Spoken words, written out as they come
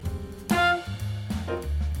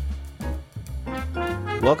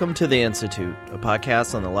Welcome to The Institute, a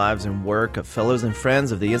podcast on the lives and work of fellows and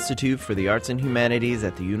friends of the Institute for the Arts and Humanities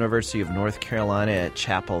at the University of North Carolina at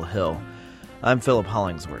Chapel Hill. I'm Philip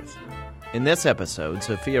Hollingsworth. In this episode,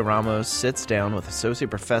 Sophia Ramos sits down with Associate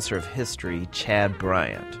Professor of History, Chad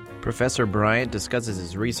Bryant. Professor Bryant discusses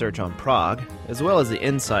his research on Prague, as well as the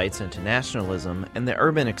insights into nationalism and the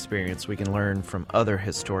urban experience we can learn from other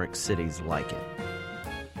historic cities like it.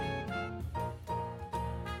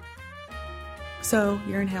 So,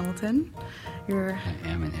 you're in Hamilton. I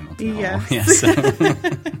am in Hamilton. Yes.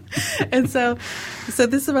 And so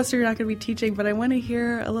this semester you're not going to be teaching, but I want to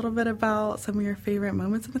hear a little bit about some of your favorite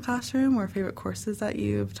moments in the classroom or favorite courses that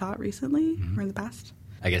you've taught recently or in the past.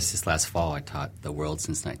 I guess this last fall I taught The World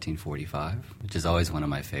Since 1945, which is always one of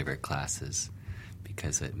my favorite classes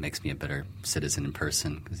because it makes me a better citizen in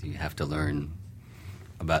person, because you have to learn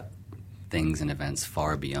about things and events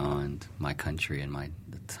far beyond my country and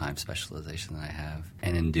the time specialization that I have.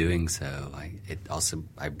 And in doing so,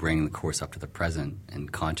 I bring the course up to the present and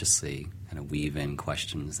consciously kind of weave in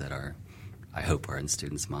questions that I hope are in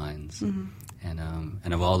students' minds. Mm-hmm.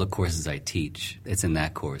 And of all the courses I teach, it's in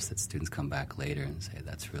that course that students come back later and say,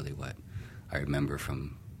 that's really what I remember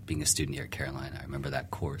from being a student here at Carolina. I remember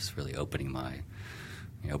that course really opening my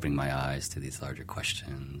eyes to these larger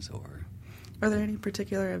questions. Or are there any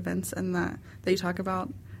particular events in that you talk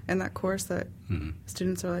about in that course that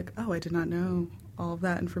students are like, oh, I did not know all of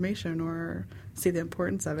that information or see the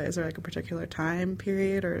importance of it? Is there like a particular time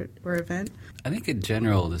period or event? I think in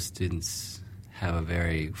general the students have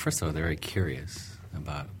first of all, they're very curious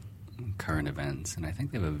about current events, and I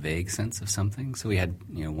think they have a vague sense of something. So we had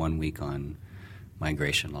 1 week on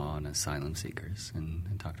migration law and asylum seekers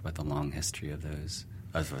and talked about the long history of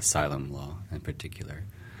asylum law in particular.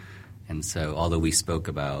 And so although we spoke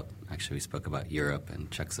about Europe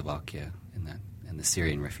and Czechoslovakia and the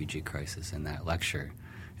Syrian refugee crisis in that lecture,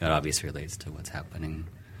 it obviously relates to what's happening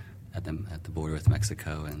at the border with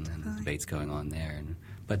Mexico and the debates going on there.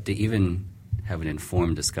 But to even have an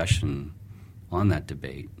informed discussion on that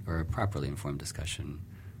debate, or a properly informed discussion,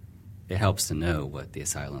 it helps to know what the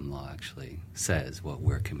asylum law actually says, what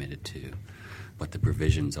we're committed to, what the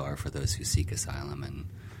provisions are for those who seek asylum, and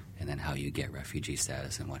then how you get refugee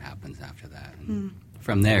status and what happens after that. And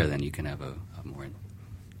from there, then you can have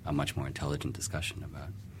a much more intelligent discussion about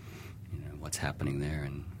what's happening there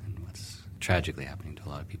and what's tragically happening to a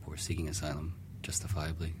lot of people who are seeking asylum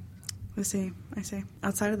justifiably. I see.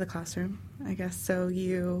 Outside of the classroom, I guess. So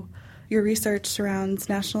your research surrounds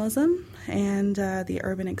nationalism and the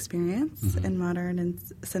urban experience in modern and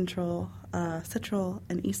Central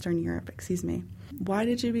and Eastern Europe. Why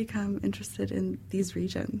did you become interested in these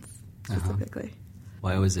regions specifically?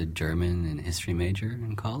 Well, I was a German and history major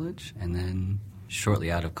in college, and then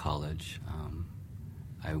shortly out of college,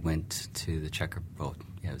 I went to the Czech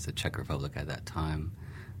Republic at that time.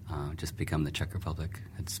 Just become the Czech Republic.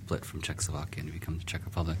 Had split from Czechoslovakia to become the Czech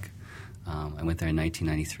Republic. I went there in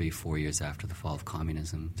 1993, 4 years after the fall of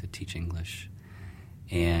communism, to teach English,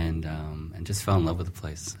 and just fell in love with the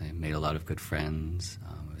place. I made a lot of good friends.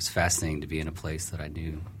 It was fascinating to be in a place that I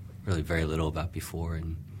knew really very little about before,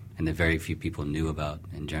 and that very few people knew about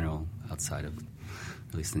in general, outside of,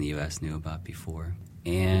 at least in the U.S., knew about before.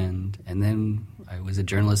 And then I was a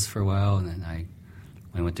journalist for a while, and then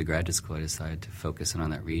when I went to graduate school, I decided to focus in on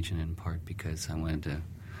that region, in part because I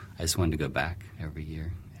just wanted to go back every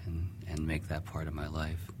year and make that part of my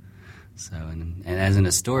life. So, and as an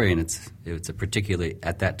historian, it's a particularly,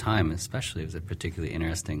 at that time especially, it was a particularly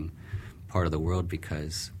interesting part of the world,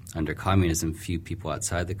 because under communism, few people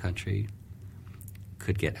outside the country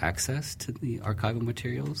could get access to the archival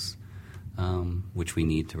materials, which we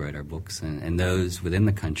need to write our books, and those within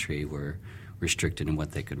the country were restricted in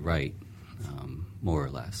what they could write, more or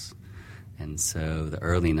less. And so the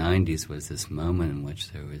early 90s was this moment in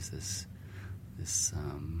which there was this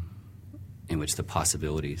in which the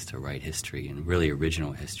possibilities to write history, and really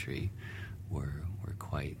original history, were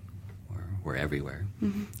everywhere.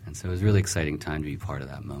 Mm-hmm. And so it was a really exciting time to be part of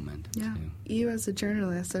that moment. Yeah. Too. You as a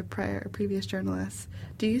journalist, a previous journalist,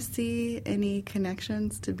 do you see any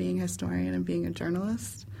connections to being a historian and being a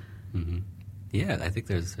journalist? Mm-hmm. Yeah, I think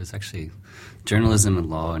there's actually journalism and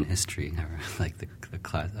law and history are like the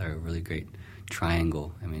class are a really great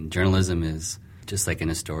triangle. I mean, journalism is just like an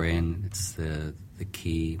historian. It's the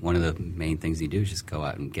key. One of the main things you do is just go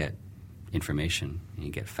out and get information, and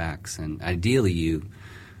you get facts. And ideally, you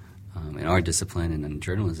in our discipline and in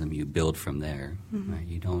journalism, you build from there. Mm-hmm. Right?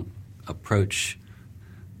 You don't approach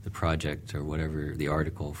the project or whatever the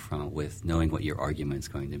article with knowing what your argument is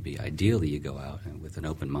going to be. Ideally, you go out with an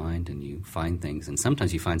open mind and you find things, and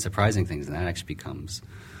sometimes you find surprising things, and that actually becomes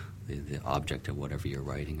the object of whatever you're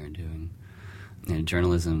writing or doing. And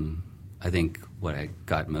journalism, I think what I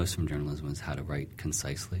got most from journalism was how to write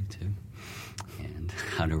concisely, too, and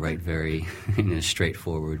how to write very in a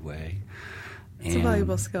straightforward way. It's a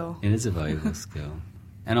valuable skill. It is a valuable skill.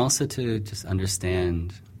 And also to just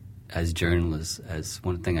understand, as journalists, as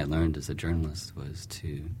one thing I learned as a journalist was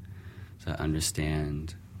to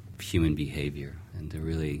understand human behavior and to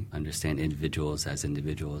really understand individuals as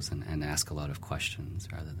individuals and ask a lot of questions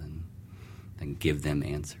rather than give them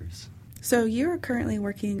answers. So you're currently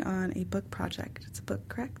working on a book project. It's a book,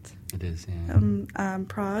 correct? It is, yeah.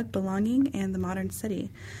 Prague, Belonging, and the Modern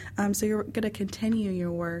City. So you're going to continue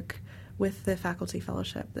your work with the faculty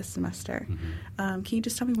fellowship this semester. Mm-hmm. Can you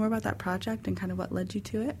just tell me more about that project and kind of what led you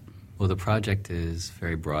to it? Well, the project is,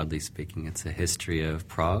 very broadly speaking, it's a history of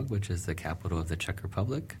Prague, which is the capital of the Czech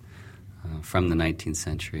Republic, from the 19th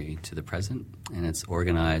century to the present. And it's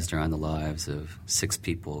organized around the lives of 6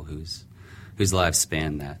 people whose lives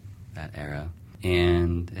span that era.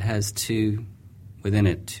 And it has two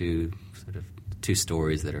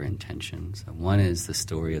stories that are in tension. So one is the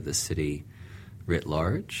story of the city writ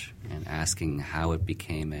large and asking how it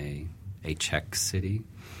became a Czech city,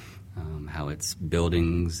 how its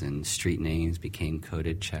buildings and street names became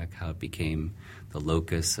coded Czech, how it became the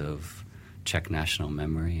locus of Czech national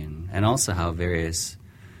memory, and also how various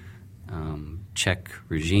Czech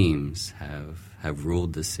regimes have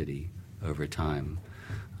ruled the city over time,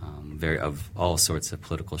 of all sorts of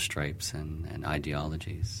political stripes and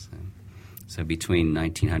ideologies. So between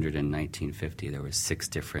 1900 and 1950, there were 6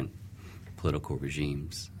 different political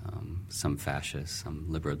regimes, some fascist, some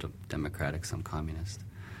liberal democratic, some communist.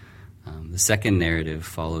 The second narrative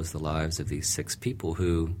follows the lives of these 6 people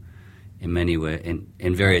who,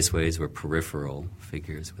 in various ways, were peripheral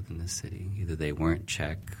figures within the city. Either they weren't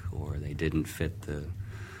Czech, or they didn't fit the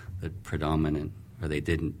predominant, or they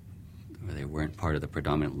weren't part of the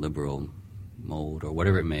predominant liberal mold, or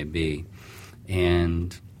whatever it may be,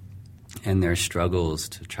 and their struggles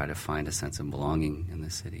to try to find a sense of belonging in the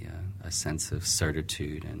city, a sense of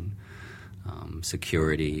certitude and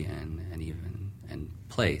security and even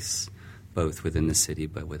place, both within the city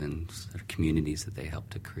but within sort of communities that they help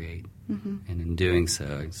to create. Mm-hmm. And in doing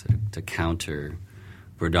so, sort of to counter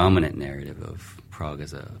predominant narrative of Prague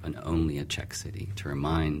as only a Czech city, to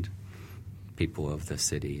remind people of the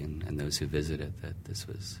city and those who visit it that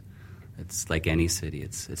it's like any city,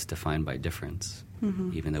 it's defined by difference,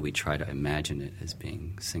 mm-hmm. even though we try to imagine it as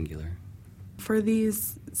being singular. For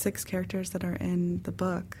these 6 characters that are in the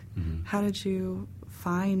book, mm-hmm. how did you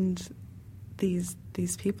find these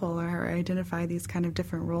people or identify these kind of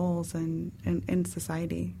different roles in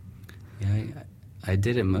society? Yeah, I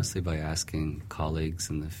did it mostly by asking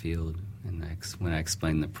colleagues in the field, and when I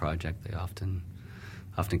explained the project, they often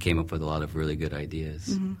came up with a lot of really good ideas.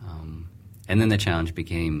 Mm-hmm. And then the challenge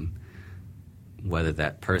became whether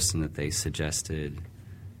that person that they suggested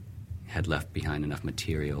had left behind enough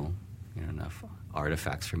material, enough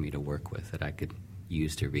artifacts for me to work with that I could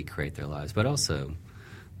use to recreate their lives, but also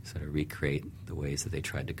sort of recreate the ways that they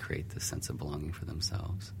tried to create this sense of belonging for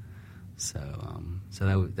themselves. So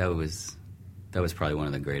that was probably one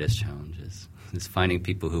of the greatest challenges, is finding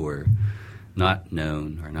people who were not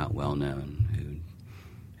known or not well known,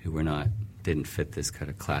 who didn't fit this kind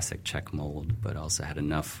of classic Czech mold, but also had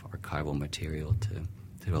enough archival material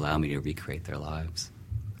to allow me to recreate their lives.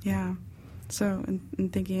 Yeah. So in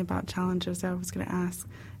thinking about challenges, I was going to ask,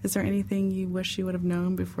 is there anything you wish you would have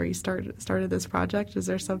known before you started this project? Is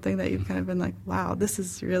there something that you've kind of been like, wow, this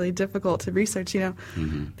is really difficult to research?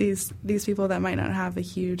 Mm-hmm. These people that might not have a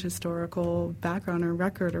huge historical background or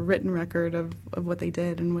record or written record of what they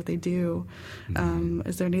did and what they do. Mm-hmm.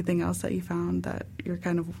 Is there anything else that you found that you're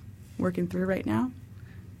kind of working through right now?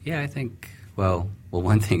 Yeah, I think, well,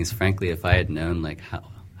 one thing is, frankly, if I had known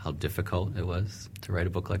how difficult it was to write a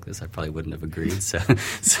book like this, I probably wouldn't have agreed. So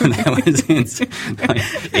that was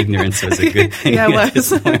ignorance was a good thing. Yeah, it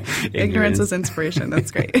was. Ignorance was inspiration. That's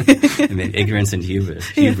great. And then ignorance and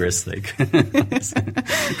hubris really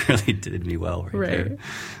did me well right there.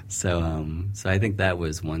 So I think that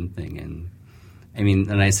was one thing. And I mean,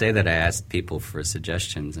 and I say that I asked people for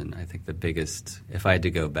suggestions, and I think the biggest, if I had to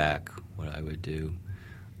go back, what I would do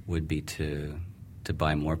would be to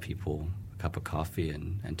buy more people a cup of coffee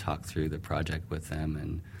and talk through the project with them,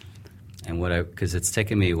 and because it's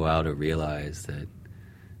taken me a while to realize that,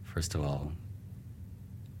 first of all,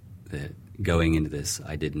 that going into this,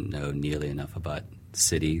 I didn't know nearly enough about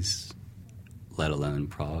cities, let alone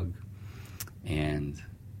Prague, and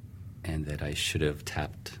that I should have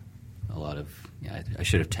tapped I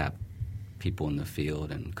should have tapped people in the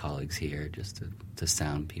field and colleagues here just to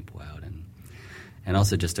sound people out and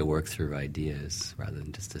also just to work through ideas rather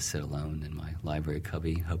than just to sit alone in my library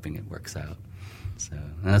cubby hoping it works out. So,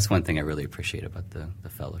 and that's one thing I really appreciate about the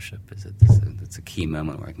fellowship, is it's a key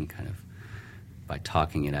moment where I can kind of, by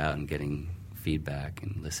talking it out and getting feedback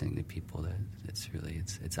and listening to people, that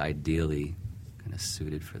it's ideally kind of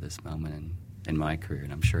suited for this moment in my career,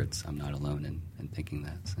 and I'm sure I'm not alone in thinking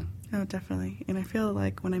that. So. Oh, definitely. And I feel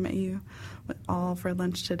like when I met you all for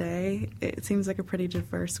lunch today, it seems like a pretty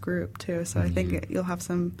diverse group too. So I think you'll have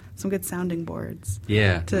some good sounding boards.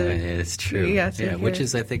 Yeah, it's true. Yeah, which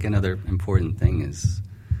is, I think, another important thing is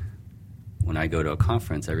when I go to a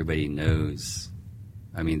conference, everybody knows.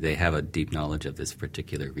 I mean, they have a deep knowledge of this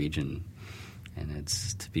particular region, and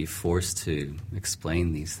it's to be forced to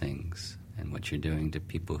explain these things and what you're doing to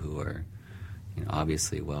people who are,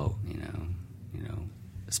 obviously,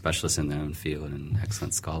 specialists in their own field and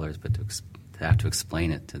excellent scholars, but to have to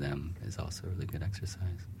explain it to them is also a really good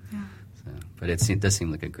exercise. Yeah. So, but it does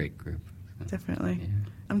seem like a great group. So, definitely. Yeah.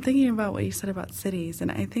 I'm thinking about what you said about cities,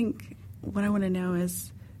 and I think what I want to know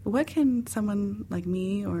is, what can someone like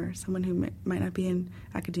me or someone who might not be in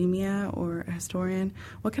academia or a historian,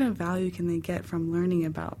 what kind of value can they get from learning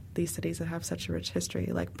about these cities that have such a rich history,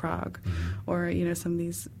 like Prague, or some of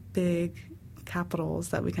these big capitals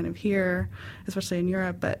that we kind of hear, especially in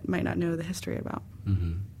Europe, but might not know the history about?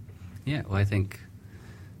 Mm-hmm. Yeah, well,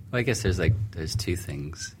 I guess there's two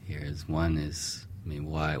things here. One is,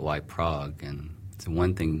 why Prague? And it's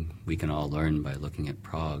one thing we can all learn by looking at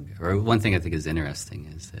Prague. Or one thing I think is interesting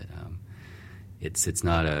is that it's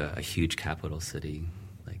not a huge capital city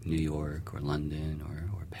like New York or London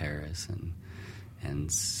or Paris,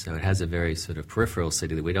 and so it has a very sort of peripheral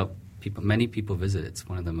city that many people visit. It's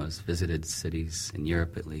one of the most visited cities in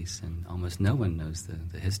Europe, at least, and almost no one knows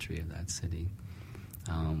the history of that city.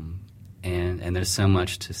 And there's so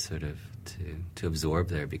much to sort of to absorb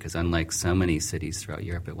there, because unlike so many cities throughout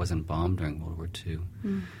Europe, it wasn't bombed during World War II.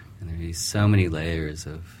 And there are so many layers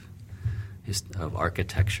of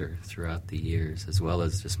architecture throughout the years, as well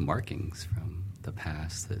as just markings from the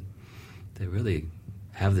past that they really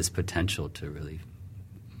have this potential to really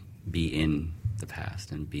be in the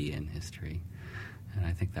past and be in history. And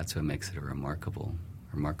I think that's what makes it a remarkable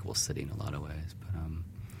city in a lot of ways.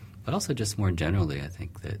 But also just more generally, I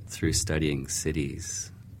think that through studying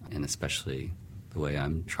cities, and especially the way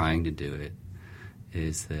I'm trying to do it,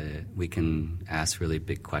 is that we can ask really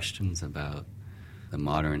big questions about the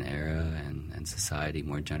modern era and society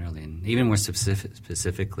more generally. And even more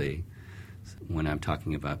specifically, when I'm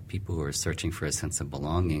talking about people who are searching for a sense of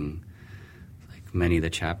belonging, like many of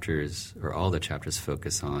the chapters, or all the chapters,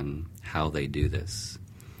 focus on how they do this.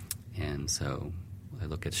 And so I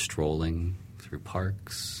look at strolling through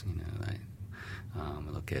parks, I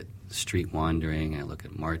look at street wandering, I look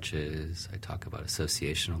at marches, I talk about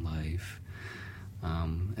associational life.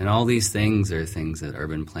 And all these things are things that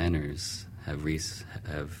urban planners have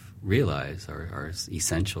realized are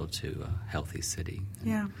essential to a healthy city. And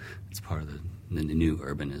yeah. It's part of the new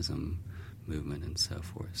urbanism movement and so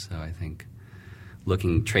forth. So I think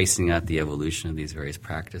tracing out the evolution of these various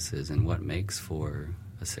practices and what makes for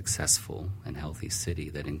a successful and healthy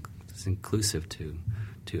city that is inclusive to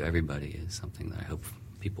everybody is something that I hope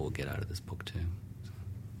people will get out of this book too.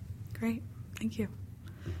 Great, thank you.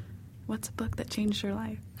 What's a book that changed your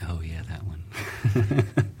life? Oh yeah, that one.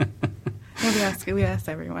 No, we asked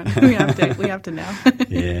everyone. We have to know.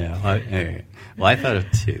 Yeah. Well, I thought of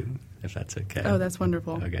two, if that's okay. Oh, that's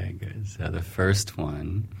wonderful. Okay, good. So the first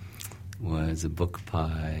one was a book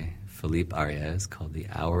by Philippe Ariès called "The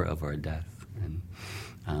Hour of Our Death," and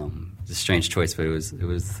it's a strange choice, but it was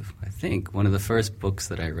I think one of the first books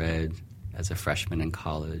that I read as a freshman in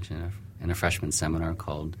college in a freshman seminar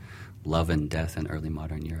called "Love and Death in Early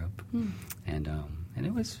Modern Europe," and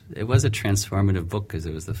it was a transformative book because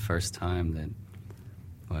it was the first time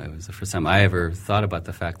I ever thought about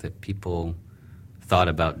the fact that people thought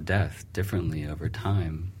about death differently over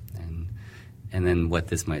time, and then what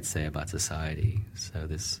this might say about society.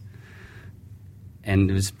 And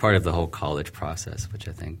it was part of the whole college process, which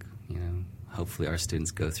I think, hopefully our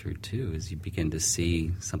students go through too, is you begin to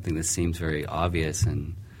see something that seems very obvious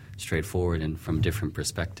and straightforward and from different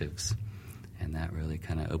perspectives. And that really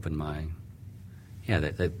kind of opened I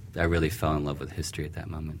really fell in love with history at that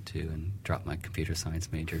moment too, and dropped my computer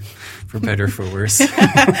science major, for better or for worse. I was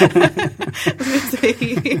going to say,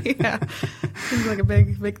 yeah, seems like a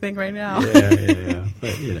big thing right now. Yeah.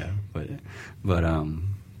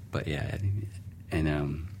 But yeah,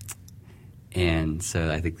 and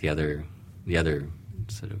so I think the other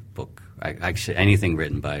sort of book, actually anything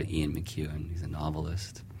written by Ian McEwan, he's a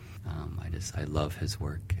novelist. I love his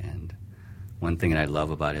work, and one thing that I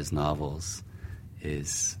love about his novels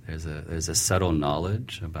is there's a subtle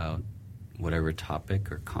knowledge about whatever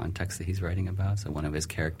topic or context that he's writing about. So one of his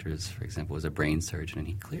characters, for example, was a brain surgeon, and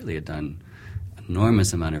he clearly had done an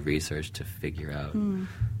enormous amount of research to figure out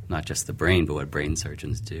not just the brain, but what brain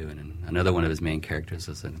surgeons do. And another one of his main characters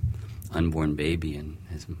was an unborn baby in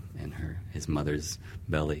his mother's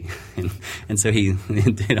belly, and so he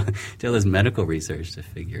did all his medical research to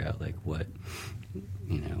figure out like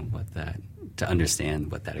to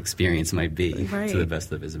understand what that experience might be to the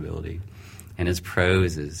best of his ability. And his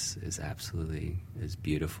prose is absolutely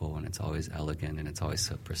beautiful, and it's always elegant, and it's always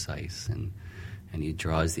so precise, and he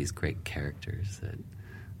draws these great characters that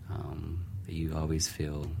you always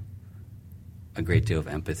feel a great deal of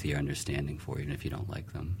empathy or understanding for, even if you don't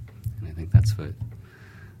like them. And I think that's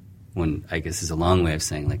I guess is a long way of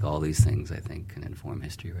saying, like, all these things I think can inform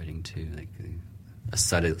history writing too. Like a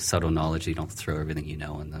subtle knowledge. You don't throw everything you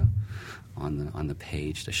know on the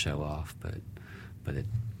page to show off, but it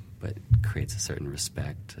creates a certain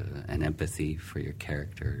respect and empathy for your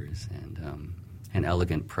characters, and an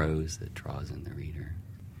elegant prose that draws in the reader.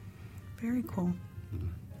 Very cool.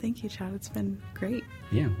 Thank you, Chad. It's been great.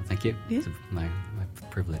 Yeah, well, thank you. Yeah. It's my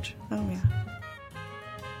privilege. Oh, yeah.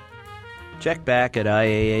 Check back at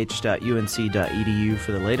iah.unc.edu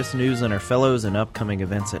for the latest news on our fellows and upcoming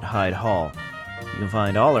events at Hyde Hall. You can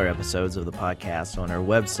find all our episodes of the podcast on our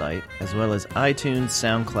website, as well as iTunes,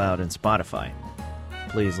 SoundCloud, and Spotify.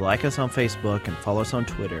 Please like us on Facebook and follow us on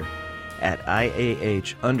Twitter at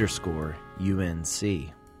IAH_UNC.